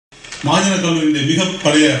மகாஜன கல்லூரியின் மிக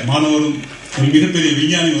பழைய மாணவரும் ஒரு மிகப்பெரிய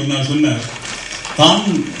விஞ்ஞானி ஒரு நாள் சொன்னார், தான்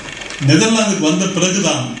நெதர்லாந்துக்கு வந்த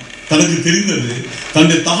பிறகுதான் தனக்கு தெரிந்தது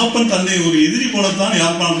தன்னுடைய தகப்பன் தன்னை ஒரு எதிரி போலத்தான்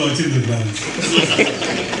யாழ்ப்பாணத்தில் வச்சிருந்திருக்கிறார்.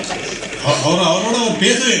 அவரோட அவர்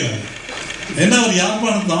பேசவே இல்லை. ஏன்னா அவர்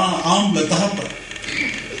யாழ்ப்பாணத்தான் ஆம்பளை தகப்பன்.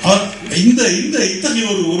 இந்த இந்த இத்தகைய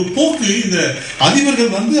ஒரு போக்கு இந்த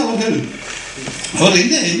அதிபர்கள் வந்து அவர்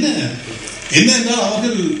என்ன என்ன என்ன என்றால்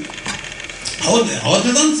அவர்கள்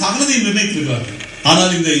தான் சகலதை நிர்ணயித்திருக்கிறார்கள்.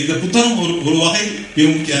 ஆனால் இந்த புத்தகம் ஒரு வகை மிக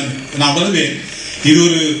முக்கிய, நான் வருவேன், இது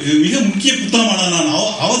ஒரு மிக முக்கிய புத்தகமான நான்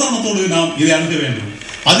அவதானத்தோடு நாம் இதை அணுக வேண்டும்.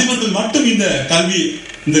 அதிபர்கள் மட்டும் இந்த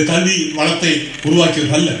கல்வி வளத்தை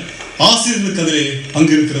உருவாக்கியது அல்ல. ஆசிரியர்களுக்கு அதிலே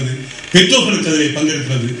பங்கு இருக்கிறது, பெற்றோர்களுக்கு அதிலே பங்கு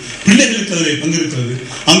இருக்கிறது, பிள்ளைகளுக்கு அதிலே பங்கு இருக்கிறது,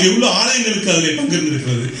 அங்கே உள்ள ஆலயங்களுக்கு அதிலே பங்கு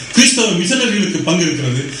இருக்கிறது, கிறிஸ்தவ மிஷனரிகளுக்கு பங்கு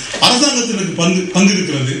இருக்கிறது, அரசாங்கத்திற்கு பங்கு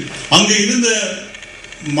இருக்கிறது, அங்கே இருந்த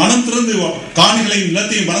மனம் திறந்து காணிகளையும்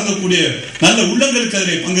நிலத்தையும் வழங்கக்கூடிய நல்ல உள்ளங்களுக்கு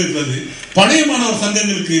அதிலே பங்கு இருக்கிறது, பழைய மாணவர்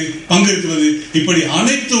சங்கங்களுக்கு பங்கு இருக்கிறது. இப்படி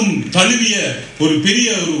அனைத்தும் தழுவிய ஒரு பெரிய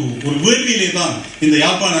ஒரு வேள்வியிலே தான் இந்த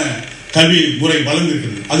யாழ்ப்பாண கல்வி முறை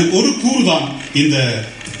வளர்ந்திருக்கிறது. அது ஒரு கூறுதான் இந்த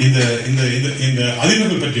இந்த இந்த இந்த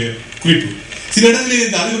அதிபர்கள் பற்றிய குறிப்பு. சில இடங்களில்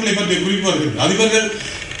இந்த அதிபர்களை பற்றிய குறிப்பு வருகிறது. அதிபர்கள்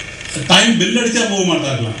டைம் பெல் அடிச்சா போக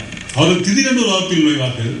மாட்டார்களாம். அவர்கள் திடீரென்று ஒரு வகுப்பில்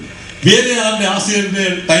நுழைவார்கள். வேறு யாருடைய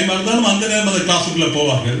ஆசிரியர்கள் டைம் இருந்தாலும் அந்த நேரம் அந்த கிளாஸுக்குள்ள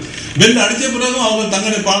போவார்கள். பெல் அடிச்ச பிறகும் அவர்கள்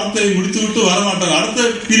தங்களுடைய பாடத்தை முடித்து விட்டு வரமாட்டார்கள். அடுத்த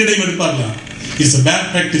பீரியடையும் எடுப்பார்களாம். It's a bad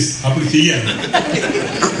practice. அப்படி செய்யாது.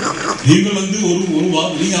 நீங்கள் வந்து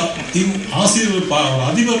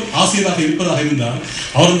அதிபர் ஆசிரியராக இருப்பதாக இருந்தால்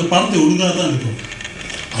அவர் அந்த பாடத்தை ஒழுங்காக தான் இருக்கும்.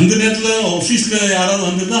 அந்த நேரத்தில் ஆபீஸ்ல யாராவது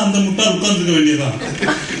வந்திருந்தா அந்த முட்டாள் உட்கார்ந்துருக்க வேண்டியதான்.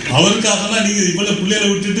 அவருக்காகலாம் நீங்க இவ்வளவு பிள்ளைகளை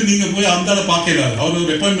விட்டுட்டு நீங்க போய் அந்த பார்க்கிறாரு. அவர்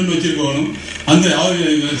ஒரு அப்பாயின்மெண்ட் வச்சிருக்கணும். அந்த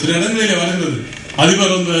சில இடங்களில வருகிறது,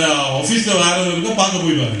 அதிபர் அந்த ஆபீஸ்ல வேறவங்க பார்க்க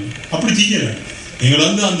போயிடுவாங்க. அப்படி செய்யல. நீங்கள்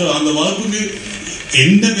வந்து அந்த வகுப்புக்கு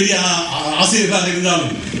எந்த பெரிய ஆசிரியராக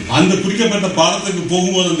இருந்தாலும் அந்த குறிக்கப்பட்ட பாடத்துக்கு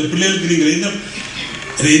போகும்போது அந்த பிள்ளைகளுக்கு நீங்கள்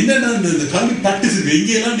என்னன்னா இந்த கல்வி பிராக்டிஸ் இருக்கு.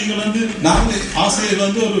 இங்கெல்லாம் நீங்கள் வந்து நாங்கள் ஆசிரியர்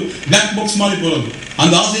வந்து ஒரு பிளாக் பாக்ஸ் மாதிரி போறது.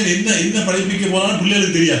 அந்த ஆசிரியர் என்ன படிப்பிக்க போனாலும்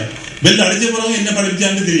பிள்ளைகளுக்கு தெரியாது. பெல் அடிச்ச பிறகு என்ன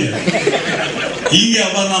படிச்சான்னு தெரியாது. இங்கே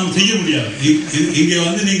அவ்வாறு நாம் செய்ய முடியாது. இங்கே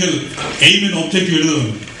வந்து நீங்கள் எய்ம் அண்ட் ஆப்ஜெக்டிவ்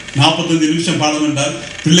எழுதணும். 45 நிமிஷம் பாடம் என்றால்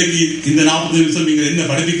பிள்ளைக்கு இந்த 45 நிமிஷம் நீங்கள் என்ன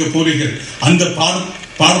படிப்பிக்க போறீர்கள், அந்த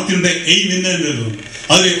பாடத்தினுடைய எய்ம் என்ன என்று எழுதுவோம்.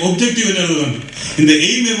 அது ஒப்ஜெக்டிவ் என்ன எழுத வேண்டும். இந்த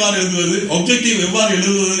எய்ம் எவ்வாறு எழுதுவது, ஒப்ஜெக்டிவ் எவ்வாறு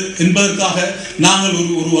எழுதுவது என்பதற்காக நாங்கள்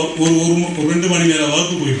ஒரு 2 மணி நேரம்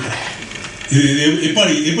வகுப்பு போயிருக்கோம். இது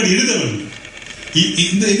எப்படி எழுத வேண்டும்.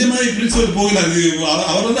 இந்த மாதிரி பிரின்சிபல் போகிறார்.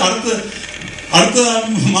 அவர் வந்து அடுத்த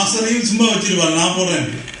மாசத்தையும் சும்மா வச்சிருப்பாரு, நான் போறேன்.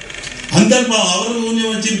 அந்த அவர்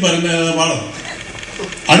கொஞ்சம் வச்சிருப்பாரு பாடம்.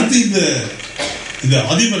 அடுத்து இந்த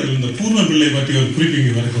அதிபர்கள், இந்த பூர்ண பிள்ளை பற்றி ஒரு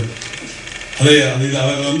குறிப்பிங்க வருகிறது.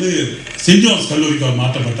 அவர் வந்து சென்ட் ஜான்ஸ் கல்லூரிக்கு அவர்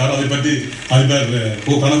மாற்றப்பட்டார். அதை பற்றி அதிபர்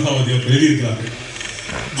கனகாவதி அவர் எழுதியிருக்கிறார்கள்.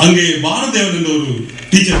 அங்கே வானதேவன் என்ற ஒரு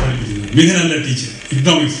டீச்சர் படிப்பிச்சிருந்தார். மிக நல்ல teacher,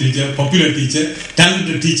 economics teacher, popular teacher,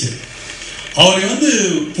 talented teacher. அவரை வந்து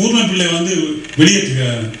பூர்ண பிள்ளை வந்து வெளியேற்ற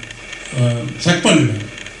செக் பண்ணுறார்.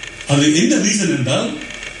 அது என்ன ரீசன் என்றால்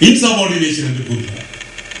இன்சபார்டினேஷன் என்று கூறுகிறார்.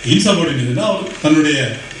 இன்சபார்டினேஷன் அவர் தன்னுடைய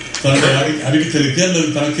அறிவித்தலுக்கு அல்லது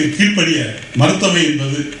தனக்கு கீழ்ப்படிய மறுத்தமை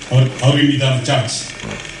என்பது அவரின் மீதான சார்ஜ்.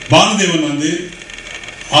 வானதேவன் வந்து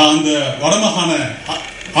அந்த வடமாகாண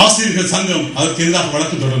ஆசிரியர்கள் சங்கம் அதற்கு எதிராக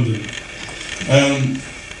வழக்கு தொடர்ந்தது.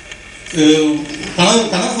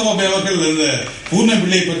 கனகசபாபை அவர்கள் அந்த பூர்ண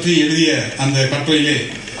பிள்ளை பற்றி எழுதிய அந்த கட்டுரையிலே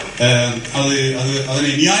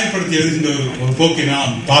அதனை நியாயப்படுத்தி எழுதுகின்ற ஒரு போக்கை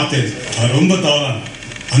நான் பார்த்தேன். அது ரொம்ப தவறான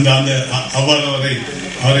அந்த அவ்வாறு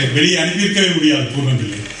அவரை வெளியே அனுப்பியிருக்கவே முடியாது. பூர்ண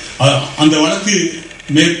பிள்ளை அந்த வழக்கு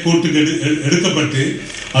மேற்கோட்டுக்கு எடுக்கப்பட்டு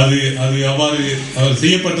அது அவ்வாறு அவர்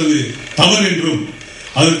செய்யப்பட்டது தவறு என்றும்,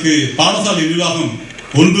 அதற்கு பாடசாலை நிர்வாகம்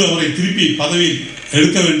ஒன்று அவரை திருப்பி பதவி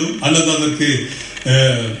எடுக்க வேண்டும் அல்லது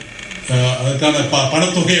அதற்கான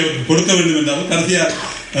பணத்தொகையை அவருக்கு கொடுக்க வேண்டும் என்றாலும் கடைசியாக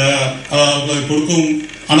கொடுக்கவும்.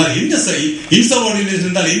 ஆனால் என்ன இன்சபார்டினேஷன்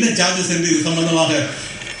என்றால் என்ன சார்ஜஸ் என்று இது சம்பந்தமாக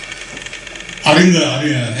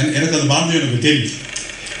எனக்கு அது பாரதிய எனக்கு தெரியும்.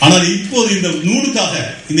 ஆனால் இப்போது இந்த நூலுக்காக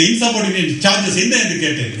இந்த இன்சபார்டினேட் சார்ஜஸ் என்ன என்று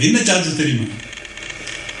கேட்டேன். என்ன சார்ஜஸ் தெரியுமா?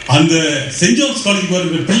 அந்த சென்ட் ஜான்ஸ் காலேஜ்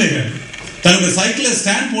வருகிற பிள்ளைகள் தன்னுடைய சைக்கிளை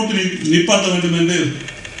ஸ்டாண்ட் போட்டு நிப்பாட்ட வேண்டும் என்று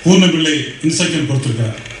பூர்ண பிள்ளை இன்ஸ்ட்ரக்ஷன்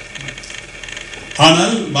கொடுத்திருக்கிறார்.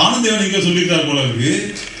 ஆனால் வானதேவன் இங்க சொல்லியிருக்கார் போல இருக்கு.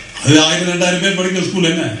 அது 1000-2000 பேர் படிக்கிற ஸ்கூல்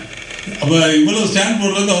என்ன, அப்ப இவ்வளவு ஸ்டாண்ட்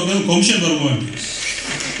போடுறதுக்கு அவருக்கு கமிஷன் வருவோம்.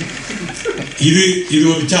 இது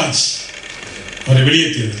ஒரு சார்ஜ் அவரை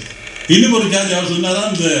வெளியேற்றியது. இன்னும் ஒரு சார்ஜ் அவர்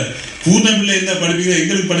சொன்னாதான் இந்த பூர்ண பிள்ளை என்ன படிப்பிக்க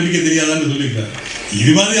எங்களுக்கு படிப்பிக்க தெரியாதான்னு சொல்லியிருக்காரு.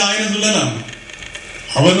 இது மாதிரி 1000 சொல்லலாம்.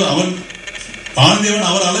 அவர் வானதேவன்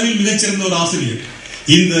அவர் அளவில் மிகச்சிறந்த ஒரு ஆசிரியர்.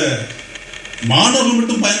 இந்த மாணவர்கள்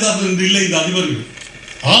மட்டும் பயந்தார்கள் என்று இல்லை, இந்த அதிபர்கள்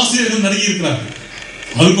ஆசிரியர்கள் நிறைய இருக்கிறார்கள்.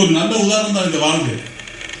 அதுக்கு ஒரு நல்ல உதாரணம் தான் இந்த வானதேவன்.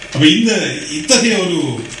 அப்ப இந்த இத்தகைய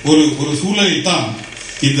ஒரு சூழலில் தான்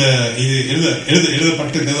இந்த இது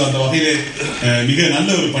எழுதப்பட்டிருக்கிறது. அந்த வகையிலே மிக நல்ல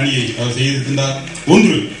ஒரு பணியை அவர் செய்திருக்கின்றார்.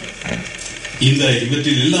 ஒன்று, இந்த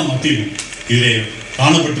இவற்றில் எல்லாம் மத்தியிலும் இதிலே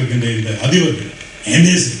காணப்பட்டிருக்கின்ற இந்த அதிபர்கள்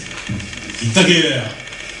இத்தகைய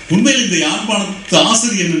உண்மையில் இந்த யாழ்ப்பாணத்து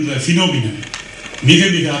ஆசிரியர் என்ற பினோமினன் மிக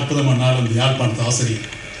மிக அற்புதமான நாள். அந்த யாழ்ப்பாணத்து ஆசிரியர்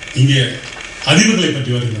இங்கே அதிபர்களை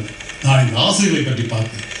பற்றி வருகிறது. நான் இந்த ஆசிரியர்களை பற்றி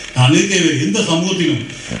பார்த்தேன். நான் இருக்கிற எந்த சமூகத்திலும்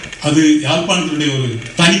அது யாழ்ப்பாணத்தினுடைய ஒரு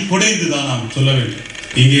தனி கொடை என்றுதான் நாம் சொல்ல வேண்டும்.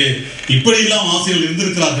 இங்கே இப்படியெல்லாம் ஆசிரியர்கள்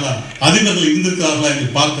இருந்திருக்கிறார்களா, அதிபர்கள் இருந்திருக்கிறார்களா என்று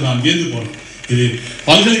பார்த்து நான் வியந்து போனேன். இது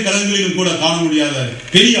பல்கலைக்கழகங்களிலும் கூட காண முடியாத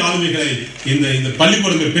பெரிய ஆளுமைகளை இந்த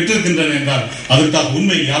பள்ளிக்கூடங்கள் பெற்றிருக்கின்றன என்றால் அதற்காக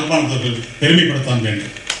உண்மை யாழ்ப்பாணத்தவர்கள் பெருமைப்படுத்தான்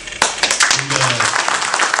வேண்டும். இந்த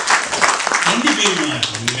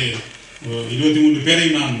 23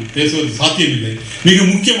 பேரையும் நான் பேசுவது சாத்தியமில்லை. மிக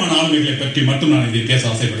முக்கியமான ஆளுமைகளை பற்றி மட்டும் நான் இங்கே பேச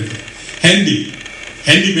ஆசைப்படுகிறேன்.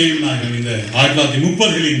 ஹென்றி பேய்நாயகன் இந்த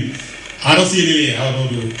 1930களின் அரசியலிலே அவர்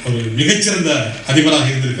ஒரு மிகச்சிறந்த அதிபராக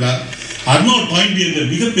இருந்திருக்கிறார். அர்னால்ட் டாயின்பி என்ற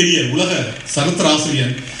மிகப்பெரிய உலக சரித்திர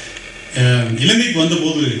ஆசிரியர் இலங்கைக்கு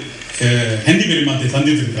வந்தபோது ஹென்றி பெரியமாத்தை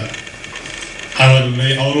சந்தித்திருக்கிறார்.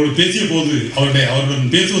 அவரோடு பேசிய போது அவருடன்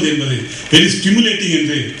பேசுவது என்பது வெரி ஸ்டிமுலேட்டிங்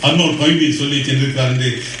என்று அர்னால்ட் டாயின்பி சொல்லி சென்றிருக்கிறார்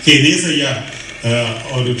என்று தேசையா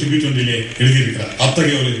ஒரு ட்ரிபியூட் ஒன்றிலே எழுதியிருக்கிறார்.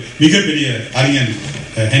 அத்தகைய ஒரு மிகப்பெரிய அறிஞன்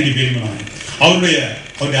ஹென்றி பெரியமான். அவருடைய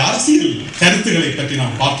அரசியல் கருத்துக்களை பற்றி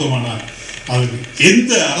நாம் பார்த்தோமானால் அவர்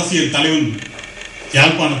எந்த அரசியல் தலைவன்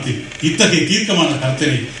யாழ்ப்பாணத்தில் இத்தகைய தீர்க்கமான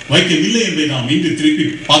கருத்தினை வைக்கவில்லை என்பதை நாம் இன்று திருப்பி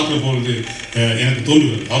பார்க்கிற பொழுது எனக்கு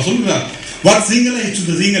தோன்றுகிறது. அவர் சொல்கிறார், what Sinhala to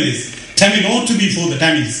the Sinhalese, Tamil ought to be for the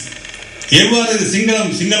Tamils. எவ்வாறு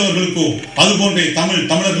சிங்களவர்களுக்கோ அது போன்ற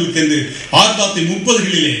தமிழர்களுக்கு என்று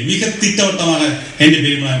 1930களிலே மிக திட்டவட்டமாக என்று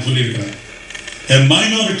பெருமாள் சொல்லியிருக்கிறார். A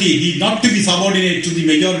minority need not to be subordinate to the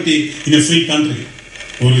majority in a free country.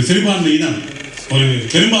 ஒரு சிறுபான்மை இனம் ஒரு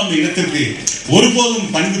பெரும்பான்மை இனத்திற்கு ஒருபோதும்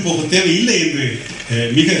பணிந்து போக தேவையில்லை என்று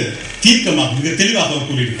மிக தீர்க்கமாக மிக தெளிவாக அவர்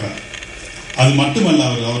கூறியிருக்கிறார். அது மட்டுமல்ல,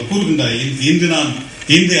 அவர் கூறுகின்றார், இன்று நான்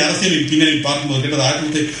இந்த அரசியலின் பின்னணியில் பார்க்கும்போது கிட்டத்தட்ட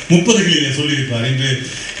 1930களிலே சொல்லியிருக்கிறார். இன்று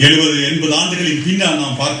 70-80 ஆண்டுகளின் பின்னால்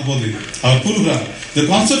நாம் பார்க்கும்போது அவர் கூறுகிறார், the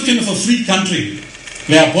conception of a free country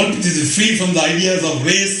where politics is free from the ideas of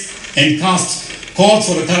race and caste calls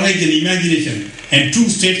for a courage and imagination and true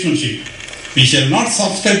statesmanship. We shall not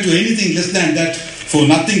subscribe to anything less than that, for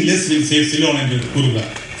nothing less will save Ceylon என்று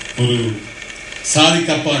கூறுகிறார். ஒரு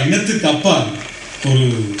சாதிக்கு அப்பால் இனத்துக்கு அப்பால் ஒரு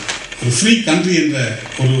free country என்ற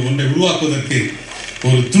ஒன்றை உருவாக்குவதற்கு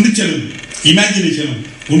ஒரு துணிச்சலும் இமேஜினேஷனும்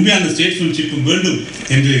உண்மையான ஸ்டேட்ஸ்மேன்ஷிப்பும் வேண்டும்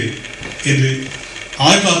என்று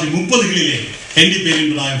 1930களிலே ஹென்றி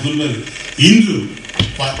பெரியநாயகன் சொல்வது இன்று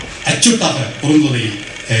அச்சுட்டாக பொருந்துவதை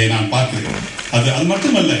நான் பார்க்கிறேன். அது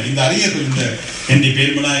மட்டுமல்ல, இந்த அறிஞர்கள் இந்த ஹென்றி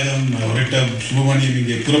பெரியநாயகம் சுப்பிரமணியம்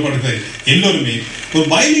இங்கே கூறப்படுகிற எல்லோருமே ஒரு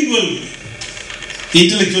பைலிங்குவல்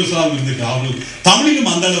இன்டெலெக்சுவல்ஸாக இருந்திருக்கிறார். அவர்கள்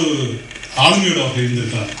தமிழிலும் அந்த அளவு ஆளுமையோடு அவர்கள்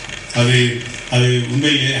இருந்திருக்கிறார். அது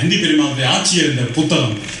உண்மையிலே ஹென்றி பெரியநாயகனுடைய ஆட்சியர் என்ற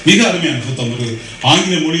புத்தகம் மிக அருமையான புத்தகம். ஒரு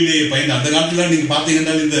ஆங்கில மொழியிலேயே பயந்து அந்த காலத்தில் நீங்கள்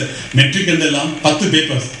பார்த்தீங்கன்னா இந்த மெட்ரிக் என்றெல்லாம் 10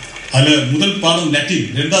 பேப்பர்ஸ். அதில் முதல் பாடம் லட்டின்,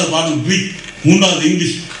 2வது பாடம் கிரீக், 3வது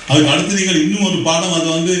இங்கிலீஷ், அதுக்கு அடுத்து நீங்கள் இன்னும் ஒரு பாடம்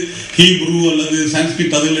அது ஹீப்ரு அல்லது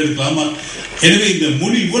சான்ஸ்கிரிட் அதில் எடுக்கலாமா. எனவே இந்த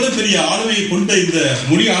மொழி இவ்வளவு பெரிய ஆளுமையை கொண்ட இந்த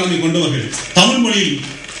மொழி ஆளுமை கொண்டவர்கள் தமிழ் மொழியில்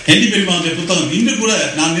ஹென்றி பெரியநாயகனுடைய புத்தகம் இன்று கூட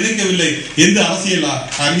நான் நினைக்கவில்லை எந்த அரசியல்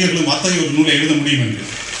அறிஞர்களும் அத்தகைய ஒரு நூலை எழுத முடியும் என்று.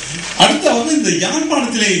 அடுத்து அவர் இந்த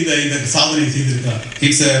யாழ்ப்பாணத்திலே இந்த சாதனை செய்திருக்கிறார்.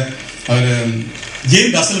 இட்ஸ்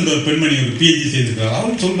ஜேம்ஸ் அசல் என்ற ஒரு பெண்மணி ஒரு PhD செய்திருக்கிறார்.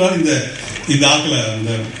 அவர் சொல்றார், இந்த ஆக்களை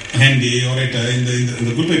இந்த ஹேண்டி ஒரேட்டர்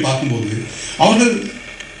இந்த குரூப்பை பார்க்கும்போது அவர்கள்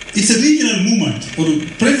இட்ஸ் a regional movement, ஒரு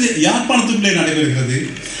யாழ்ப்பாணத்துக்குள்ளே நடைபெறுகிறது.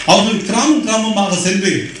 அவர்கள் கிராமமாக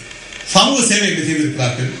சென்று சமூக சேவைகளை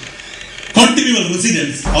செய்திருக்கிறார்கள். கண்டினியூவல்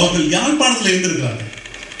ரெசிடென்ஸ், அவர்கள் யாழ்ப்பாணத்தில் இருந்திருக்கிறார்கள்.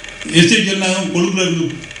 எஸ்டேட் ஜெல்லாகவும் கொழும்புல இருந்து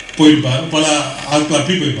போயிருப்பார், பல ஆட்கள்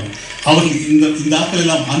அப்படி போயிருப்பார். அவர்கள் இந்த ஆட்கள்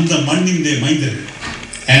எல்லாம் அந்த மண்ணினுடைய மைந்தர்கள்.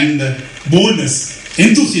 அண்ட் போல்ட்னஸ்,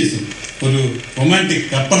 எந்தூசியசம், ஒரு ரொமான்டிக்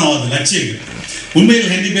கற்பனாவாத லட்சியங்கள். உண்மையில்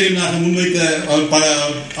ஹென்றி பெரியநாயகன் முன்வைத்த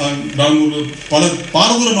பல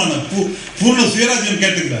பாரதூரமான பூர்ண சுயராஜ்யம்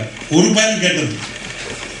கேட்டுக்கிறார். ஒரு பயணம் கேட்டது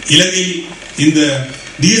இலங்கையில் இந்த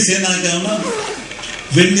சேனாக்கான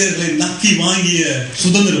வெள்ளையர்களை நக்கி வாங்கிய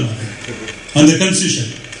சுதந்திரமாக அந்த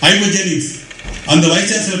கான்ஸ்டிடியூஷன் ஐவஜெனிக்ஸ் அந்த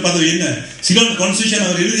வைஸ் சான்சலர் பதவி என்ன சிலோன் கான்ஸ்டிடியூஷன்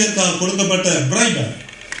அவர் எழுதியதற்காக கொடுக்கப்பட்ட பிரைப்.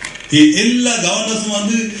 எல்லா கவர்னர்ஸும்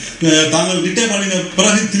தாங்கள் ரிட்டையர் பண்ணின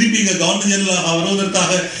பிறகு திருப்பி இங்க கவர்னர் ஜெனரலாக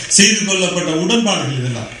வருவதற்காக செய்து கொள்ளப்பட்ட உடன்பாடுகள்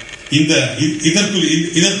இதெல்லாம்.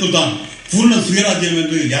 இதற்குள் தான் பூர்ண சுயராஜ்யம்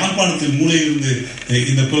என்று யாழ்ப்பாணத்தில் மூலையிலிருந்து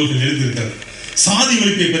இந்த குரல்கள் எழுதியிருக்கிறது. சாதி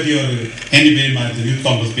ஒழிப்பை பற்றி அவர் யூத்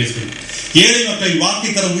காங்கிரஸ் பேசுகிறார். ஏழை மக்களின்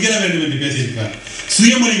வாழ்க்கை தரம் உயர வேண்டும் என்று பேசியிருக்கிறார்.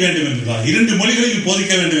 சுயமொழி வேண்டும் என்றார். 2 மொழிகளில்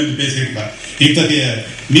போதிக்க வேண்டும் என்று பேசியிருக்கிறார். இத்தகைய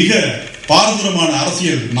மிக பாரதூரமான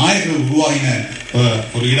அரசியல் நாயகர்கள் உருவாகின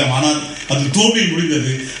ஒரு இடம். ஆனால் அது தோல்வியில்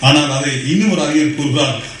முடிந்தது. ஆனால் அதை இன்னும் ஒரு அறிஞர்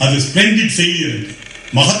கூறுகிறார், அது ஸ்பிளெண்டிட் ஃபெயிலியர் என்று,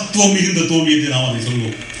 மகத்துவம் மிகுந்த தோல்வி என்று நாம் அதை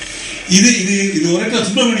சொல்வோம். இது ஒரே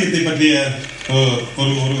சுப்பிரமணியத்தை பற்றிய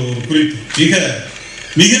ஒரு குறிப்பு. மிக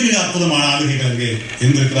மிக மிக அற்புதமான ஆளுகைகள் அங்கே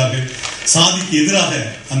இருந்திருக்கிறார்கள். சாதிக்கு எதிராக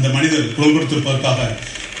அந்த மனிதர் குரல் கொடுத்திருப்பதற்காக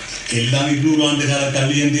எல்லாம் 200 ஆண்டு கால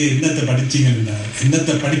கல்வி என்று என்னத்தை படிச்சீங்க என்றால்,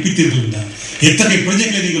 என்னத்தை படிப்பித்தீர்கள் என்றால், எத்தகைய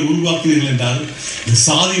பிரஜைகளை நீங்கள் உருவாக்குவீர்கள் என்றால், இந்த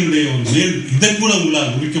சாதியினுடைய ஒரு மேல் இதை கூட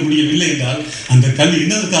உங்களால் முடிக்க முடியவில்லை என்றால் அந்த கல்வி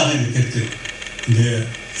என்னதுக்காக இந்த கற்று இந்த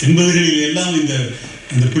 80களில் எல்லாம்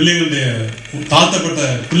இந்த பிள்ளைகளுடைய தாழ்த்தப்பட்ட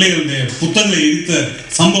பிள்ளைகளுடைய புத்தகங்களை எரித்த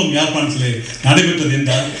சம்பவம் யாழ்ப்பாணத்திலே நடைபெற்றது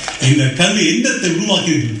என்றால் இந்த கல்வி என்னத்தை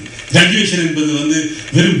உருவாக்கியிருக்கிறது. கிராஜுவேஷன் என்பது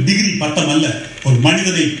வெறும் டிகிரி பட்டம் அல்ல, ஒரு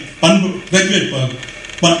மனிதனை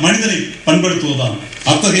மனிதனை பண்படுத்துவதுதான்.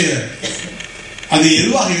 அத்தகைய அது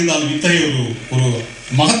எதுவாக இருந்தாலும் இத்தகைய ஒரு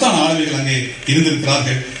மகத்தான ஆளுமைகள் அங்கே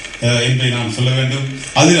இருந்திருக்கிறார்கள் என்பதை நாம் சொல்ல வேண்டும்.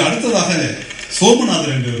 அதில் அடுத்ததாக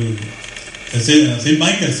சோமநாதர் என்ற ஒரு செயின்ட்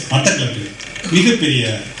மைக்கேல்ஸ் மட்டக்களப்பு மிகப்பெரிய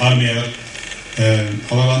ஆளுமையவர்.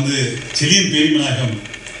 அவர் செலியன் பேரிமநாயகம்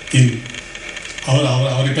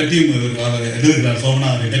அவரை பற்றியும் எழுதுகிறார்.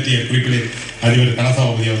 சோமநாதரை பற்றிய குறிப்பிலே அதிபர்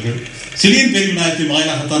கனசாபதி அவர்கள் செலியன் பேரிமநாயகத்தின்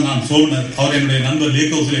வாயிலாகத்தான் நான் சோமநாத், அவர் என்னுடைய நண்பர்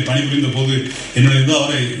லேக் ஹவுஸிலே பணிபுரிந்த போது என்னுடைய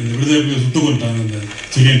அவரை விடுதலை சுட்டுக் கொண்டாங்க. இந்த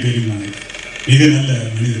செலியன் பேரிமநாயகம் மிக நல்ல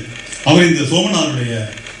மனிதர். அவர் இந்த சோமநாதருடைய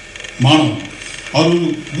மாணவன். அவர் ஒரு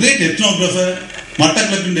கிரேட் எத்னோகிராஃபர்.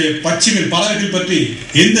 மட்டக்களப்பினுடைய பட்சிகள் பறவைகள் பற்றி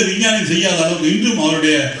எந்த விஞ்ஞானம் செய்யாத அளவுக்கு இன்றும்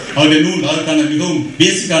அவருடைய நூல் அதற்கான மிகவும்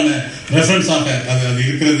பேசிக்கான ரெஃபரன்ஸாக அது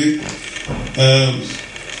இருக்கிறது.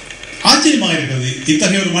 ஆச்சரியமாக இருக்கிறது.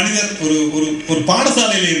 இத்தகைய ஒரு மனிதர் ஒரு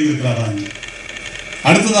பாடசாலையில இருந்திருக்கிறார்.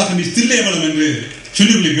 அடுத்ததாக மிஸ் தில்லையம்பலம் என்று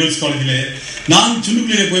சுண்டுக்குழி கேர்ள்ஸ் காலேஜிலே நான்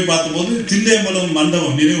சுண்டுக்குழியிலே போய் பார்த்தபோது தில்லையம்பலம்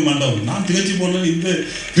மண்டபம், நினைவு மண்டபம், நான் திகழ்ச்சி போன இந்த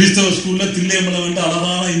கிறிஸ்தவ ஸ்கூல்ல தில்லையம்பலம் என்று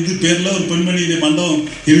அழகான இந்து பேர்ல ஒரு பெண்மணியுடைய மண்டபம்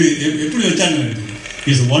எப்படி வச்சாங்க.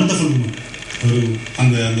 It's wonderful woman.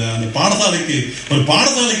 அந்த பாடசாலைக்கு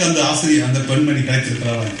அந்த ஆசிரியர் அந்த பெண்மணி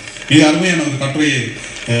கிடைத்திருக்கிறார். மிக அருமையான ஒரு கட்டுரையை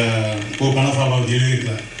கனசாபாவது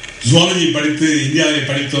எழுதியிருக்கிறார். ஜுவாலஜி படித்து இந்தியாவை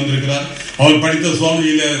படித்து வந்திருக்கிறார். அவர் படித்த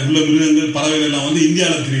ஜுவாலஜியில உள்ள மிருகங்கள் பறவைகள் எல்லாம்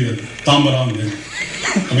இந்தியாவில் தெரிகிறது. தாம்பரம்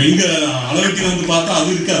அப்ப இங்க அளவுக்கு பார்த்தா அது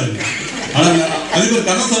இருக்காது. ஆனால் அதிபர்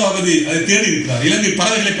கனசபாபதி அதை தேடி இருக்கிறார். இலங்கை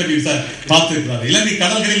பறவைகளை பற்றி பார்த்து இருக்கிறார். இலங்கை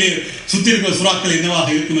கடல்களிலே சுத்தி இருக்கிற சுறாக்கள் என்னவாக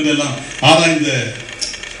இருக்கும் என்றெல்லாம் ஆராய்ந்து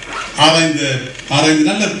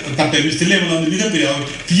நல்ல கட்டை தில்லையம்பலம் மிகப்பெரிய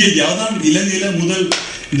PhD. அவர்தான் இலங்கையில முதல்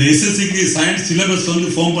இந்த SSCக்கு சயின்ஸ் சிலபஸ்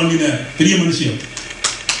ஃபார்ம் பண்ணின பெரிய மனுஷன்.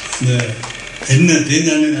 இந்த என்ன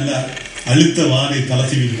தேங்காய் நல்லா அழுத்த வாரை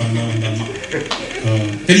தலசி வைப்பாங்க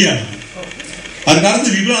பெரிய. அதுக்கு அடுத்து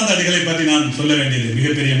விபுலாந்த அடிகளை பற்றி நான் சொல்ல வேண்டியது.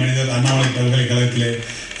 மிகப்பெரிய மனிதர். அண்ணாமலை பல்கலைக்கழகத்திலே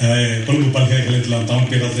கொழும்பு பல்கலைக்கழகத்தில் தமிழ்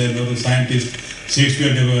பேராசிரியர், ஒரு சயின்டிஸ்ட்,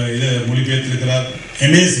 ஷேக்ஸ்பியர் இதை மொழிபெயர்த்திருக்கிறார்.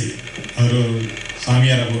 MSc அவர்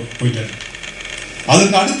சாமியார் போயிட்டார்.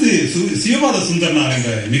 அதுக்கு அடுத்து சிவபாத சுந்தரனார் என்ற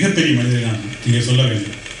மிகப்பெரிய மனிதரை நான் இங்கே சொல்ல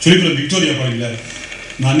வேண்டும். சொல்லிப்புறம் விக்டோரியா காலேஜில்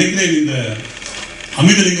நான் நினைக்கிறேன் இந்த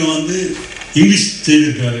அமிர்தலிங்கம் இங்கிலீஷ்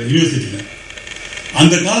செய்திருக்கிறார் யூனிவர்சிட்டியில்.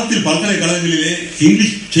 அந்த காலத்தில் பல்கலைக்கழகங்களிலே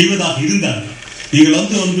இங்கிலீஷ் செய்வதாக இருந்தார்.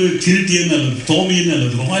 நீங்கள் கிரிட்டியன் அல்லது தோமியன்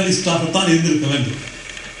அல்லது ரொமாலிஸ்டாகத்தான் இருந்திருக்க வேண்டும்.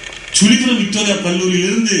 சுழிபுரம் விக்டோரியா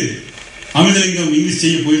கல்லூரியிலிருந்து அமிர்தலிங்கம் இங்கிலீஷ்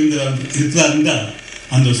செய்ய இருக்கிறார் என்றால்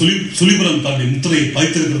அந்த சுழிபுரம் தன்னுடைய முத்திரையை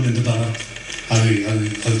பதித்திருக்கிறது என்று தான்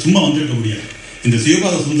அது சும்மா வந்திருக்க முடியாது. இந்த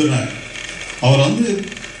சிவபாத சுந்தரனார் அவர்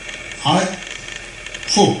அவர்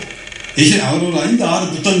ஒரு 5-6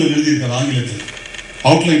 புத்தகங்கள் எழுதியிருக்கார் ஆங்கிலத்தில்.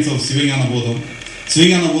 அவுட்லைன்ஸ் ஆஃப் சிவஞான போதம்,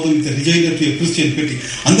 கிறிஸ்டியன் பற்றி.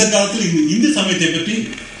 அந்த காலத்தில் இந்து சமயத்தை பற்றி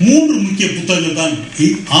 3 முக்கிய புத்தகங்கள் தான்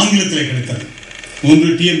ஆங்கிலத்தில் கிடைத்தது. ஒன்று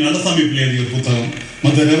TM நடசாமி பிள்ளை எழுதிய புத்தகம்,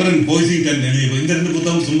 மற்ற ரெவரன் போய்சிங்டன் எழுதிய. இந்த 2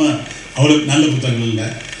 புத்தகம் சும்மா அவ்வளவு நல்ல புத்தகங்கள் இல்லை.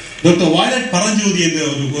 டாக்டர் வயலட் பரஞ்சோதி என்ற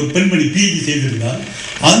ஒரு பெண்மணி PhD செய்திருந்தார்.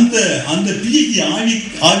 அந்த PhD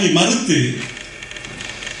ஆவியை மறுத்து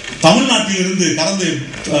தமிழ்நாட்டில் இருந்து கடந்த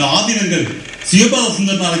ஆதீனங்கள் சிவபாத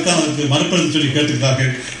சுந்தரனாரைத்தான் அதற்கு மறுப்பெழுத்து சொல்லி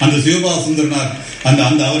கேட்டிருக்கிறார்கள். அந்த சிவபாத சுந்தரனார்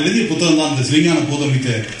அந்த அவர் எழுதிய புத்தகம் தான் அந்த சிவஞான போதம் மிக்க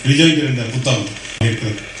ரிஜோயிண்டர் என்ற புத்தகம்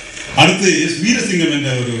இருக்கிறது. அடுத்து வீரசிங்கம்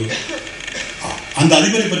என்ற அந்த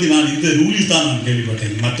அதிபரை பற்றி நான் இந்த நூலில் தான் நான்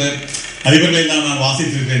கேள்விப்பட்டேன். மற்ற அதிபர்களை எல்லாம் நான்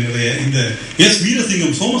வாசித்திருக்கிறேன் நிறைய. இந்த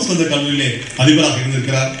வீரசிங்கம் சோமஸ்கந்த கல்லூரியிலே அதிபராக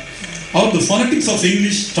இருந்திருக்கிறார். அவர் தி phonetics of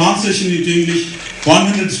English, translation into English,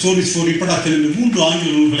 100 stories for reproduction என்று 3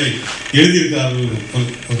 ஆங்கில நூல்களை எழுதியிருக்கிறார்.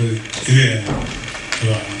 ஒரு இது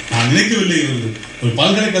நான் நினைக்கவில்லை, ஒரு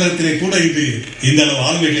பல்கலைக்கழகத்திலே கூட இது இந்த அளவு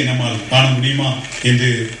ஆளுமைகளை நம்மால் காண முடியுமா என்று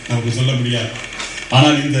நமக்கு சொல்ல முடியாது.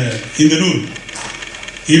 ஆனால் இந்த நூல்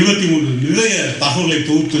 23 நிறைய தகவலை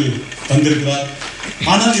தொகுத்து தந்திருக்கிறார்.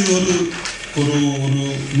 ஆனால் இது ஒரு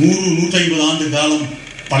 100-150 ஆண்டு காலம்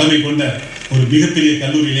பழமை கொண்ட ஒரு மிகப்பெரிய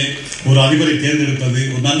கல்லூரியிலே ஒரு அதிபரை தேர்ந்தெடுப்பது,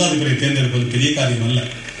 ஒரு நல்ல அதிபரை தேர்ந்தெடுப்பது பெரிய காரியம் அல்ல.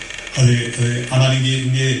 அது ஆனால்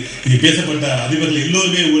இங்கே பேசப்பட்ட அதிபர்கள்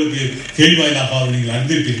எல்லோருமே உங்களுக்கு கேள்வாயிலாக நீங்கள்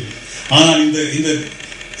அறிந்திருப்பீர்கள். ஆனால்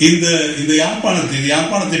இந்த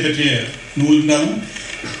யாழ்ப்பாணத்தை பற்றிய நூல் என்றாலும்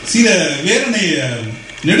சில வேறனை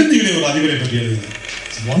நெடுந்தீவிலே ஒரு அதிபரை பற்றி எழுதுகிறார்.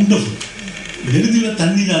 வண்டர்ஃபுல். நெடுந்தீவில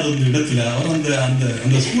தண்ணி இல்லாத ஒரு இடத்துல அவர்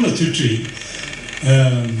அந்த ஸ்கூலை சுற்றி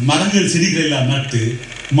மரங்கள் செடிகள் எல்லாம் நட்டு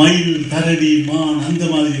மயில், கரடி, மான் அந்த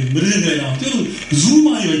மாதிரி மிருகங்களை எல்லாம் வந்து ஒரு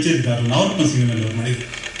ஜூமாகி வச்சிருக்காரு நவரத்ன சிங்கம் ஒரு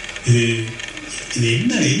மனிதர். இது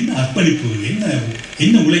என்ன அர்ப்பணிப்பு,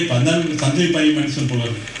 என்ன உழைப்பு. அந்த தந்தை பையன் மனுஷன் போல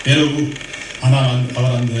வேற ஒரு. ஆனால்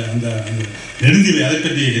அவர் அந்த நெடுந்தீவை அதை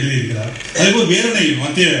பற்றி எழுதியிருக்கிறார். அதேபோல் வேறனை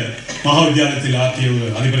மத்திய மகா வித்தியாலயத்தில் ஆற்றிய ஒரு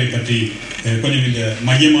அதிபரை பற்றி கொஞ்சம் இந்த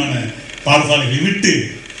மையமான பாடசாலைகளை விட்டு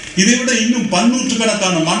இதை விட இன்னும் 100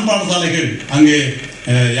 கணக்கான மண் பாடசாலைகள் அங்கே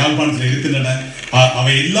யாழ்ப்பாணத்தில் இருக்கின்றன.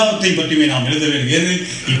 அவை எல்லாவற்றையும் பற்றியுமே நாம் எழுத வேண்டும். ஏனெனில்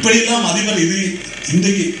இப்படியெல்லாம் அதிபர் இது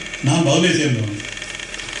இன்றைக்கு நான் பவுலே சேர்ந்தவன்.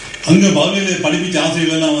 அங்கே பவுலே படிப்பிச்ச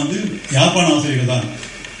ஆசிரியர்கள்லாம் வந்து யாழ்ப்பாண ஆசிரியர்கள் தான்.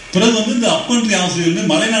 பிறகு வந்து இந்த அப்பன்ட்ரி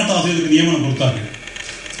ஆசிரியர்கள் மலைநாட்டு ஆசிரியர்களுக்கு நியமனம் கொடுத்தார்கள்.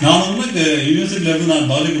 நான் வந்து யூனிவர்சிட்டியிலேருந்து நான்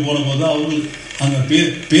பவுலுக்கு போன போது அவர்கள் அங்கே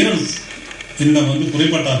பேரண்ட்ஸ் என்னிடம் வந்து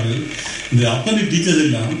குறைப்பட்டார்கள். இந்த அப்பன்ட்ரி டீச்சர்ஸ்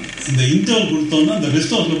எல்லாம் இந்த இன்டர்வல் கொடுத்தோன்னா அந்த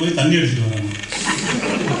ரெஸ்ட் ஹவுஸில் போய் தண்ணி அடிச்சுட்டு வராங்க.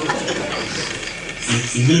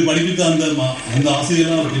 எங்களுக்கு படிப்பித்த அந்த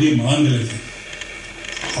ஆசிரியர்லாம் பெரிய மகான்கள்.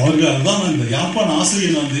 அவர்கள் அதுதான் இந்த யாழ்ப்பாண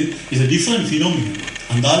ஆசிரியர் வந்து இஸ் அ டிஃப்ரெண்ட் ஃபினோமினன்.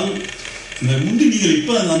 அந்த ஆள் இந்த முந்தி நீங்கள்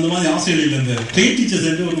இப்போ அந்த மாதிரி ஆசிரியர்கள் இல்லை. இந்த ட்ரெயின் டீச்சர்ஸ்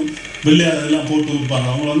என்று ஒரு வெள்ளையார் அதெல்லாம் போட்டு இருப்பாங்க.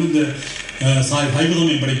 அவங்க வந்து இந்த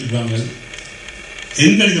சைவதமியம் படிப்பிப்பாங்க,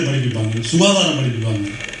 எண்கணிதம் படிப்பிப்பாங்க, சுகாதாரம் படிப்பிப்பாங்க.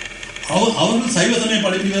 அவர்கள் சைவதமியம்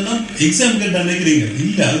படிப்பிக்கிறது தான் எக்ஸாம் கேட்டு நினைக்கிறீங்க.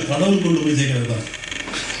 இல்லை, அது கடவுள் கொண்டு போய் சேர்க்கிறது தான்.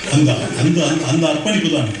 அந்த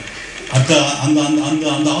அர்ப்பணிப்பு தான்.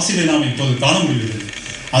 அந்த ஆசிரியரை நாம் இப்போது காண முடிகிறது.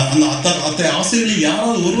 அத்தகைய ஆசிரியர்கள்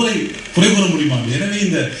யாராவது ஒருவரை குறை கூற முடியுமா? எனவே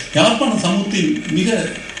இந்த யாழ்ப்பாண சமூகத்தின் மிக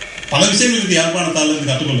பல விஷயங்களுக்கு யாழ்ப்பாணத்தால்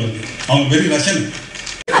கற்றுக்கொள்வது. அவங்க வெரி ரஷன்,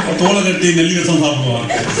 தோலை கட்டி நெல்லி ரசம்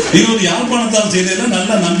சாப்பிடுவாங்க. இது ஒரு யாழ்ப்பாணத்தால் செய்ததெல்லாம்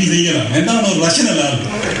நல்லா நம்பி செய்யலாம். ஏன்னா ஒரு ரஷன் எல்லாம்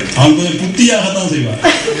அவன் கொஞ்சம் புத்தியாகத்தான் செய்வான்.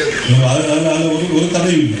 ஒரு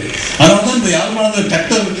கதையும் இல்லை. அதனால தான் இந்த யாழ்ப்பாணத்தில்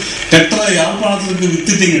டிராக்டரை யாழ்ப்பாணத்துக்கு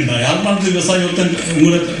வித்துட்டீங்கன்றா, யாழ்ப்பாணத்துக்கு விவசாயி ஒருத்தன்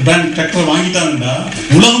உங்களோட பிராண்ட் டிராக்டரை வாங்கிட்டாங்கன்றா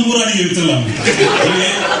உலகம் பூரா நீங்க வித்துடலாம்.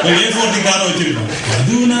 A40 காரை வச்சிருக்கோம்,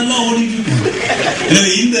 அது நல்லா ஓடிட்டு இருக்கும்.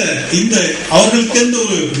 எனவே இந்த அவர்களுக்கு இருந்த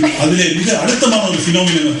ஒரு அதிலே மிக அடுத்தமான ஒரு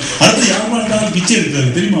பினோமினன். அடுத்த யாழ்ப்பாணத்தால் பிச்சை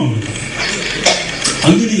இருக்கிறது தெரியுமா உங்களுக்கு?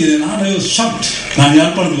 அங்கே நான்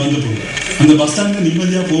யாழ்ப்பாணத்துக்கு வந்து போகிறேன். அந்த பஸ் ஸ்டாண்டுக்கு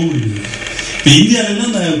நிம்மதியாக போக முடியுது. இப்போ இந்தியாவிலாம்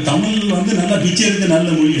இந்த தமிழ் வந்து நல்லா பிச்சை எடுக்க நல்ல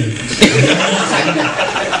மொழியாது.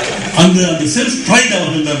 அந்த செல்ஃப் ப்ரைட்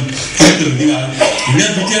அவர்கள் இருக்கிறது. இந்தியா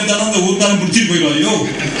பிச்சை எடுத்தாலும் அந்த ஊர்க்காரன் பிடிச்சிட்டு போயிடுவாங்க. ஐயோ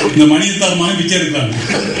இந்த மணியத்தார் மாதிரி பிச்சை எடுக்கிறாங்க.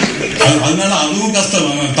 அதனால அதுவும்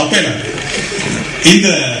கஷ்டம், தப்பே இல்லை.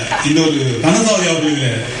 இந்த ஒரு கனசாவி அவர்கள்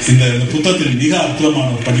இந்த புத்தகத்தில் மிக அற்புதமான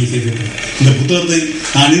ஒரு பணியை செய்திருக்கிறார். இந்த புத்தகத்தை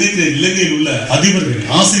நான் நினைக்கிறேன் இலங்கையில் உள்ள அதிபர்கள்,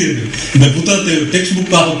 ஆசிரியர்கள் இந்த புத்தகத்தை டெக்ஸ்ட்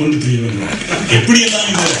புக்காக கொண்டு தெரிய வேண்டும். எப்படியெல்லாம்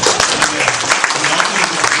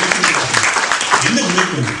என்ன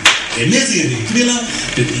உழைப்பு, என்ன செய்யுது, இப்படியெல்லாம்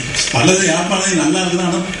பலது யாழ்ப்பாணம் நல்லா இருக்குது.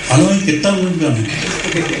 ஆனால் பலவங்க கெட்டாலும் இருக்காங்க.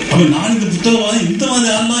 அப்ப நான் இந்த புத்தகம் இந்த மாதிரி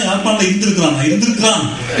ஆள்லாம் யாழ்ப்பாணம் இருந்திருக்கிறான்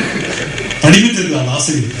படிப்பித்திருக்கிறார்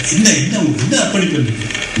ஆசிரியர். என்ன அர்ப்பணிப்பு,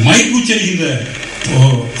 மயக்கூச்சரிக்கின்ற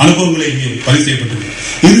அனுபவங்களை இங்கே பதிவு செய்யப்பட்டது.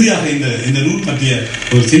 இறுதியாக இந்த நூல் பற்றிய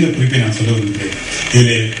ஒரு சின்ன குறிப்பை நான் சொல்ல விரும்புகிறேன்.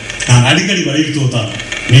 இதில் நான் அடிக்கடி வலியுறுத்துவதால்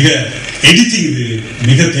எடிட்டிங் இது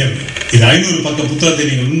மிக தேவை. இது 500 பக்க புத்தகத்தை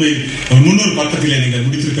நீங்கள் உண்மையில் ஒரு 300 பக்கத்திலே நீங்கள்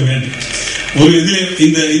முடித்திருக்க வேண்டும். ஒரு இதில்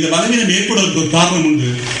இந்த பலவீனம் ஏற்படுவதற்கு ஒரு காரணம் உண்டு.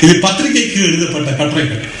 இது பத்திரிகைக்கு எழுதப்பட்ட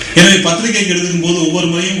கட்டுரைகள். எனவே பத்திரிகைக்கு எழுதும் போது ஒவ்வொரு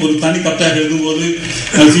முறையும் ஒரு தனி கட்டாக எழுதும் போது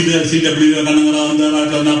சீட் அப்படி கண்ணங்கரா வந்து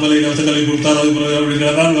 40 இலவச கல்வி கொடுத்தார்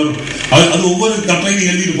அப்படிங்கிறதான் வரும். அது ஒவ்வொரு கட்டுரையும்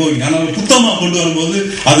எழுதிட்டு போவீங்க. ஆனால் புத்தகமாக கொண்டு வரும்போது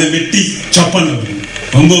அதை வெட்டி சப்பன் வரும்.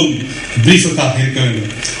 ரொம்ப பிரீஃபுக்காக இருக்க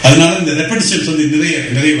வேண்டும். அதனால இந்த ரெப்படிஷன்ஸ் வந்து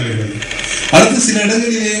நிறைய வருகிறது. அடுத்து சில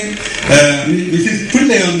இடங்களிலே மிஸ்ஸஸ்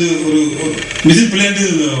பிள்ளை வந்து மிஸ்ஸஸ் பிள்ளை வந்து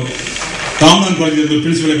ராமநாத் காலேஜ்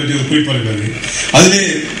பிரின்சிபலை பற்றி ஒரு குறிப்பு இருக்கிறது. அதில்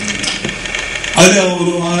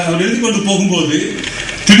அவர் எழுதி கொண்டு போகும்போது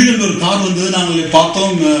திடீர்னு ஒரு கார் வந்தது, நாங்கள்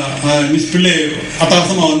பார்த்தோம். மிஸ் பிள்ளை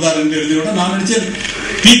அட்டகாசமா வந்தார் என்று எழுதியோட நான் நினைச்சேன்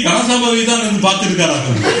பி கனசபாவை தான் இருந்து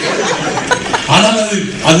பார்த்துருக்காராக்கும். ஆனால்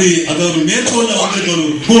அது அது ஒரு மேற்கோள்ல வந்திருக்க ஒரு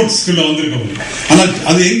கோட்ஸ்குள்ள வந்திருக்கும். ஆனால்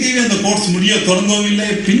அது எங்கேயுமே அந்த கோட்ஸ் முடிய தொடங்கவும் இல்லை.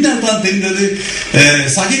 பின்னர் தான் தெரிந்தது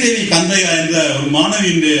சகிதேவி கந்தையா என்ற ஒரு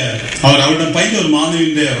மாணவியுடைய அவரிடம் பயின்ற ஒரு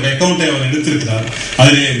மாணவியுடைய ஒரு அக்கௌண்டை அவர் எடுத்திருக்கிறார்.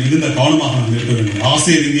 அதிலே மிகுந்த கவனமாக நாம் இருக்க வேண்டும்.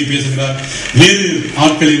 ஆசிரியர் எங்கே பேசுகிறார், வேறு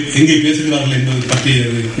ஆட்களை எங்கே பேசுகிறார்கள் என்பது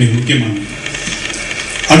பற்றியது மிக முக்கியமானது.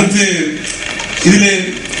 அடுத்து இதிலே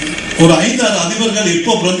ஒரு 5-6 அதிபர்கள்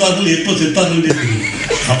எப்போ பிறந்தார்கள் எப்போ செத்தார்கள் தெரியும்.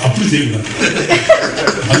 அப்படி செய்யக்கூடாது.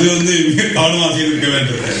 அது மிக கவனமாக செய்திருக்க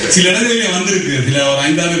வேண்டும். சில இடங்களிலே வந்திருக்கு, சில ஒரு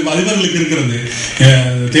 5-6 அதிபர்களுக்கு இருக்கிறது.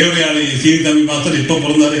 தேவையாளி சீனி தம்பி மாஸ்டர் எப்போ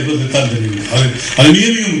பிறந்தாரு எப்போ செத்தாரு தெரியும். அது மிக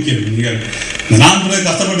மிக முக்கியம். நீங்கள் நான்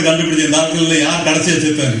கஷ்டப்பட்டு கண்டுபிடிச்ச இந்த ஆட்கள் யார் கடைசியா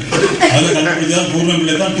சேர்த்தாங்க அதில் கண்டுபிடிச்சா பூர்ண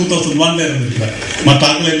பிள்ளை தான் 2001 இருந்திருக்கிறார். மற்ற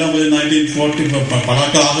ஆட்கள் எல்லாம் 1940 பல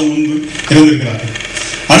ஆட்கள் ஆக முன்பு இருந்திருக்கிறார்கள்.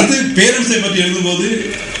 அடுத்து பேரண்ட்ஸை பற்றி எழுதும்போது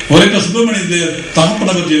ஒரே சுப்பிரமணிய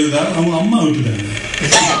தகப்பனை பற்றி எழுதுறாரு. அவங்க அம்மா விட்டுட்டாங்க.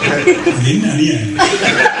 என்ன அநியாயம்.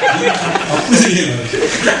 அப்படி செய்யல.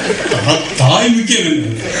 தாய் முக்கியம்.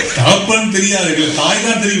 தகப்பன் தெரியாது, தாய்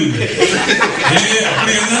தான் தெரியும்.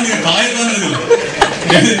 அப்படி இருந்தா நீங்க தாயை தான் எழுதல.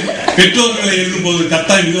 பெற்றோர்களை எழுதும் போது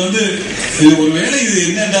கட்டாயம் இது ஒருவேளை இது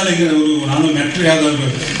என்னென்றால் ஒரு நானும் மெட்ரியாக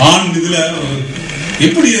ஆண் இதுல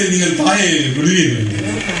எப்படி நீங்கள் தாயை விடுவீர்கள்?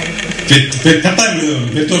 கட்டாயம்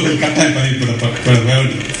பெற்றோர்கள் கட்டாயம் பதிவுபட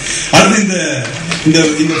வேண்டும். அடுத்து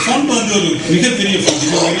இந்த ஃபாண்ட் ஒரு மிகப்பெரிய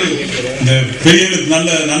ஃபாண்ட். இந்த பெரிய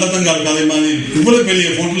நல்ல தங்கால் கதை மாதிரி இவ்வளவு பெரிய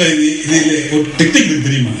ஃபாண்ட்ல இது ஒரு டெக்னிக் இருக்கு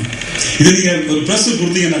தெரியுமா? இது நீங்க ஒரு பிரஸ்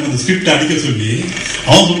கொடுத்தீங்கன்னா அந்த ஸ்கிரிப்ட் அடிக்க சொல்லி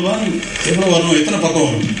அவன் சொல்லுவான் எவ்வளவு வரும், எத்தனை பக்கம்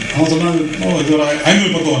வரும். அவன் சொன்னாங்க இது ஒரு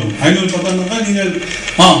 500 பக்கம் வரும். 500 பக்கம்னா நீங்கள்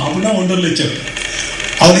அப்படின்னா 1.5 லட்சம்.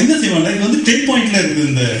 அவர் என்ன செய்வாங்க, இது 10 பாயிண்ட்ல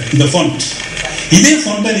இருக்குது இந்த ஃபாண்ட். இதே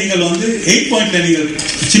ஃபாண்ட்டை நீங்கள் 8 பாயிண்ட்ல நீங்கள்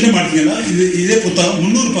சின்ன மாட்டீங்கன்னா இதே புத்தகம்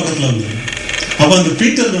 300 பக்கத்துல வந்து அப்ப அந்த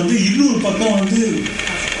பீட்டர் 200 பக்கம்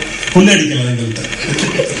கொள்ளையடிக்கலாம் எங்கள்கிட்ட.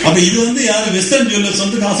 அப்ப இது யாரு வெஸ்டர்ன் ஜுவல்லர்ஸ்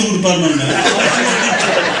காசு கொடுப்பாருன்னு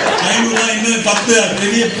 500 இன்னும் 10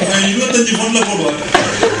 பெரிய 25 ஃபோன்ல போடுவார்.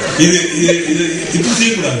 இது இப்படி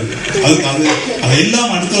செய்யக்கூடாது.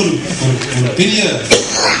 அதெல்லாம் அடுத்த ஒரு பெரிய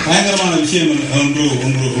பயங்கரமான விஷயம் ஒன்று.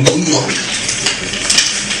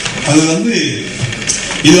 அது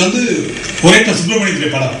இது ஒரேட்ட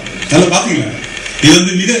சுப்பிரமணியத்துடைய படம். நல்லா பாத்தீங்களா?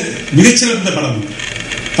 இது மிகச்சிறந்த படம்.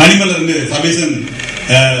 பனிமலர் சபேசன்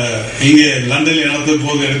இங்கே லண்டனில் நடத்தும்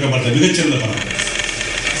போது எடுக்கப்பட்ட மிகச்சிறந்த படம்.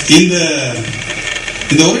 இந்த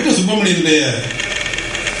ஒரேட்ட சுப்பிரமணியனுடைய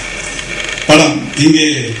படம் இங்கே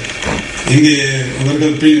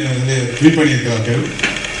இவர்கள் பிரிண்ட் பண்ணியிருக்கிறார்கள்.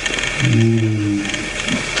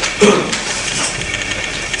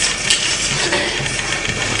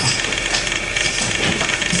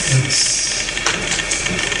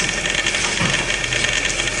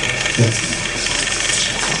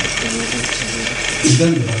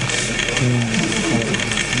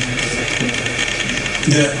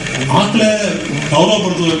 இந்த ஆட்களை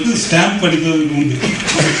கௌரவப்படுத்துவதற்கு ஸ்டாம்ப் படிப்பதற்கு உண்டு.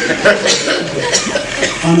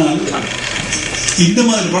 ஆனால் இந்த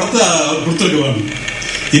மாதிரி படத்தை அவர் கொடுத்திருக்க வேண்டும்.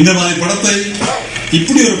 இந்த மாதிரி படத்தை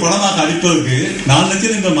இப்படி ஒரு படமாக அடிப்பதற்கு நான்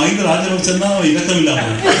நினைச்சேன் இந்த மஹிந்த ராஜபக்சன் தான் இலக்கம் இல்லாம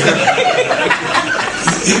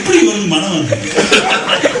எப்படி ஒரு மனம்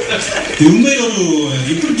உண்மையில் ஒரு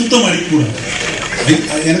இப்படி சுத்தம் அடிக்கக்கூடாது.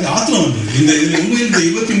 எனக்கு ஆத்திரம் வந்தது. இந்த உண்மையில் இந்த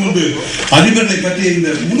 23 அதிபர்களை பற்றி இந்த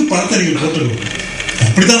முழு படத்தை நீங்கள் போட்டுருக்கோம்.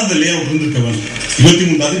 அப்படித்தான் அந்த லே அவுட் இருந்திருக்க வேண்டும்.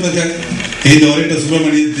 23 அதிபர்கள் இந்த ஒரேட்ட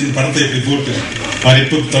சுப்பிரமணியத்தின் படத்தை இப்படி போட்டு அவர்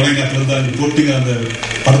எப்ப தொடங்கி பிறந்தாங்க போட்டுங்க அந்த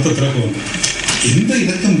படத்தை திறக்கும். எந்த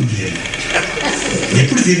இலக்கம் இல்லையா?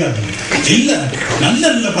 எப்படி செய்யறாங்க? இல்ல நல்ல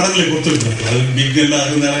நல்ல படங்களை கொடுத்துருக்காங்க. அது பிக் எல்லாம்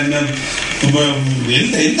இருந்தாலும்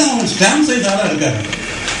என்ன எல்லாம் ஸ்டாம்ப் சைஸ் ஆளா இருக்காரு.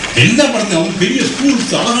 எல்லா படத்தையும் அவங்க பெரிய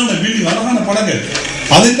ஸ்கூல்ஸ், அழகான பில்டிங், அழகான படங்கள்,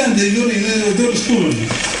 அதெல்லாம் இது ஒரு ஸ்கூல்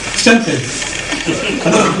ஸ்டாம்ப் சைஸ்.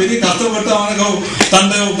 அதான் பெரிய கஷ்டப்பட்டு அவனுக்கு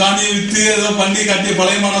தண்டை காணியை வித்து ஏதோ பண்ணி கட்டி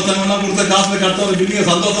பழைய மாணவத்தனெல்லாம் கொடுத்த காசுல கட்ட ஒரு பில்டிங்க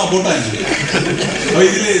சந்தோஷமா போட்டாங்க.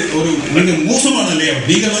 இதுல ஒரு நீங்க மோசமான இல்லையா?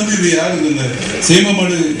 நீங்க இது யாரு இந்த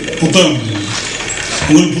சேமமாடு புத்தகம்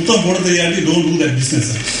உங்களுக்கு புத்தகம் போட தெரியாட்டி டோன்ட் டூ தட்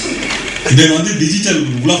பிசினஸ். இது டிஜிட்டல்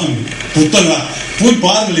உலகம். புத்தகம் போய்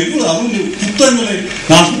பாருங்கள் எவ்வளவு அவங்க புத்தகங்களை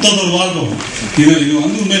நான் புத்தகத்தோடு வாழ்வோம். இது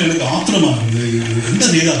உண்மையில் எனக்கு ஆத்திரமா என்ன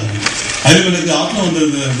செய்தாங்க. அதில் எனக்கு ஆத்திரம்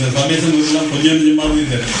வந்தது. இந்த சமேசன் எல்லாம் கொஞ்சம் கொஞ்சமாக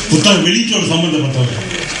இந்த புத்தகம் வெளியீட்டோடு சம்பந்தப்பட்டவர்கள்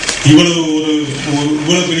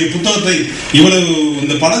இவ்வளவு பெரிய புத்தகத்தை இவ்வளவு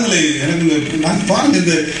இந்த படங்களை எனக்கு நான் பாருங்க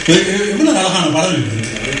இந்த எவ்வளவு அழகான படம்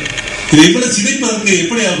இதை இவ்வளவு சிதைப்பதற்கு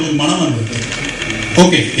எப்படி அவர்களுக்கு மனம் வந்தது.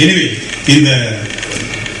 ஓகே, எனிவே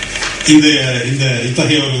இந்த இந்த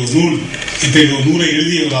இத்தகைய ஒரு நூல், இத்தகைய ஒரு நூலை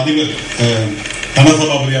எழுதிய ஒரு அதிபர்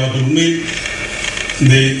கனசபாபதி அவர்கள் உண்மையில்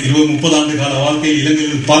இந்த 20-30 ஆண்டு கால வாழ்க்கையில்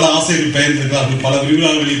இலங்கையில் பல ஆசைகள் பெயர்ந்திருக்கிறார்கள், பல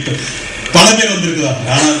விரிவுரைகளில் பல பேர்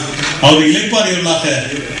வந்திருக்கிறார்கள். ஆனால் அவர் இளைப்பாறியவர்களாக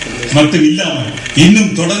மட்டும் இல்லாமல்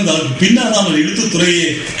இன்னும் தொடர்ந்து அதற்கு பின்னால் அவர் எழுத்துத்துறையை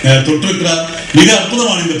தொற்றிருக்கிறார். மிக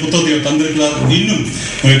அற்புதமான இந்த புத்தகத்தை அவர் தந்திருக்கிறார். இன்னும்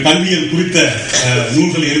கல்வியல் குறித்த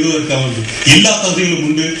நூல்களை எழுதுவதற்கு அவர்கள் எல்லா தகுதிகளும்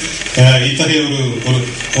உண்டு. இத்தகைய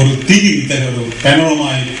ஒரு தீங்கு, இத்தகைய ஒரு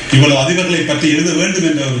பேனோரமாய் இவ்வளவு அதிபர்களை பற்றி எழுத வேண்டும்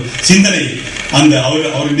என்ற ஒரு சிந்தனை அந்த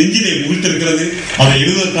அவர் நெஞ்சிலே முகிழ்த்திருக்கிறது. அதை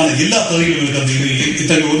எழுதுவதற்கான எல்லா தகுதிகளும் இருக்கிறது.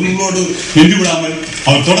 இத்தகைய ஒரு நூலோடு நின்று விடாமல்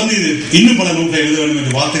அவர் தொடர்ந்து இன்னும் பல நூல்களை எழுத வேண்டும்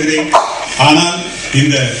என்று வாழ்த்துகிறேன். ஆனால்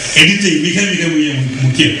இந்த எடிட்டிங் மிக மிக மிக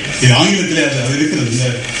முக்கியம். இது ஆங்கிலத்திலே அது இருக்கிறது. இந்த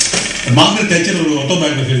மார்கரெட் தட்சர் ஒரு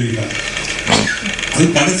ஆட்டோபயோகிராஃபி எழுதியிருக்கார். அது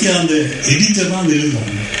கடைசியா அந்த எடிட்டர் தான் அது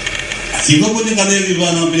எழுதுறாங்க. இவ கொஞ்சம் கதை எழுதிப்பா,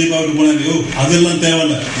 நான் பெரியப்பாவுக்கு போனாலையோ அதெல்லாம்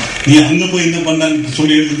தேவையில்ல, நீ அங்க போய் என்ன பண்ணான்னு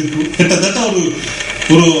சொல்லி எழுதி கிட்டத்தட்ட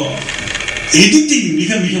ஒரு எடிட்டிங்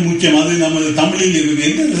மிக மிக முக்கியம். அது நம்ம தமிழில்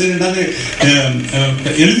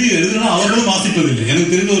எழுதுனா அவர்களும் வாசிப்பதில்லை.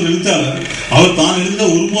 எனக்கு தெரிந்த ஒரு எழுத்தாளர் அவர் தான் எழுதுனா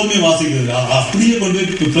ஒருபோதுமே வாசிக்கிறது, அப்படியே கொண்டு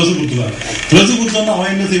போய் பிரசு கொடுத்துருவார். பிரசு கொடுத்தோம்னா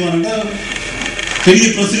அவன் என்ன செய்வான்டா, பெரிய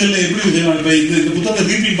பிரசுகள்ல எப்படி செய்வாங்க, இப்ப இந்த புத்தகத்தை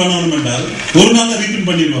ரீபிட் பண்ணணும் என்றால் ஒரு நாள் ரீபிட்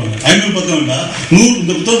பண்ணிடுவாங்க. 500 பக்கம் வேண்டாம், 100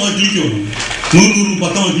 இந்த புத்தகம் கிழிக்க வரும். 100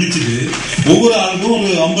 பக்கம் கிழிச்சிட்டு ஒவ்வொரு ஆளுக்கும்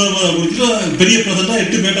ஒரு 50 கொடுத்துட்டு பெரிய பிரசண்டா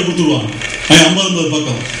 8 பேட்டை கொடுத்துருவாங்க. 50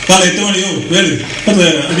 பக்கம் காலை 8 மணியோ வேறு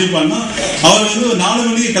அடிப்பான்னா அவர் 4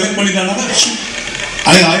 மணிக்கு கலெக்ட் பண்ணிட்டாங்கன்னா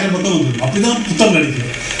 1000 பக்கம் வந்துடும். அப்படிதான் புத்தகம்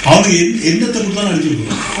நடிக்கும். அவனுக்கு என்னத்தை கொடுத்தாலும் அடிச்சு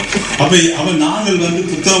கொடுக்கும். அப்ப அவன் நாங்கள்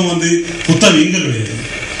புத்தகம் எங்க கிடையாது.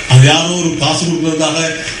 அது யாரோ ஒரு காசு கொடுக்கறதுக்காக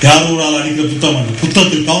யாரோ ஒரு ஆள் அடிக்கிற புத்தகம்.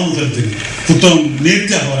 புத்தகத்தில் கவனம் செலுத்து, புத்தகம்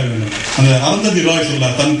நேர்த்தியாக வர வேண்டும். அந்த அருந்ததி ராய்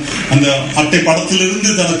சொல்லார், அந்த அட்டை படத்திலிருந்து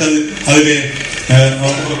தனக்கு அதிலே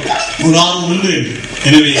ஒரு ஆர்வம் உண்டு.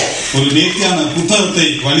 எனவே ஒரு நேர்த்தியான புத்தகத்தை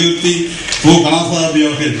வலியுறுத்தி கனசபாபதி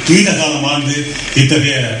அவர்கள் நீண்ட காலம் வாழ்ந்து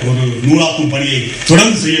இத்தகைய ஒரு நூலாக்கும் பணியை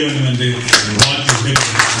தொடர்ந்து செய்ய வேண்டும் என்று வாழ்த்து.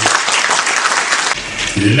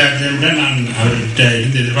 எல்லாத்தையும் விட நான் அவர்கிட்ட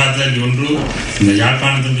இருந்து எதிர்பார்த்தது ஒன்று, இந்த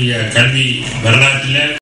யாழ்ப்பாணத்தினுடைய கல்வி வரலாற்றில்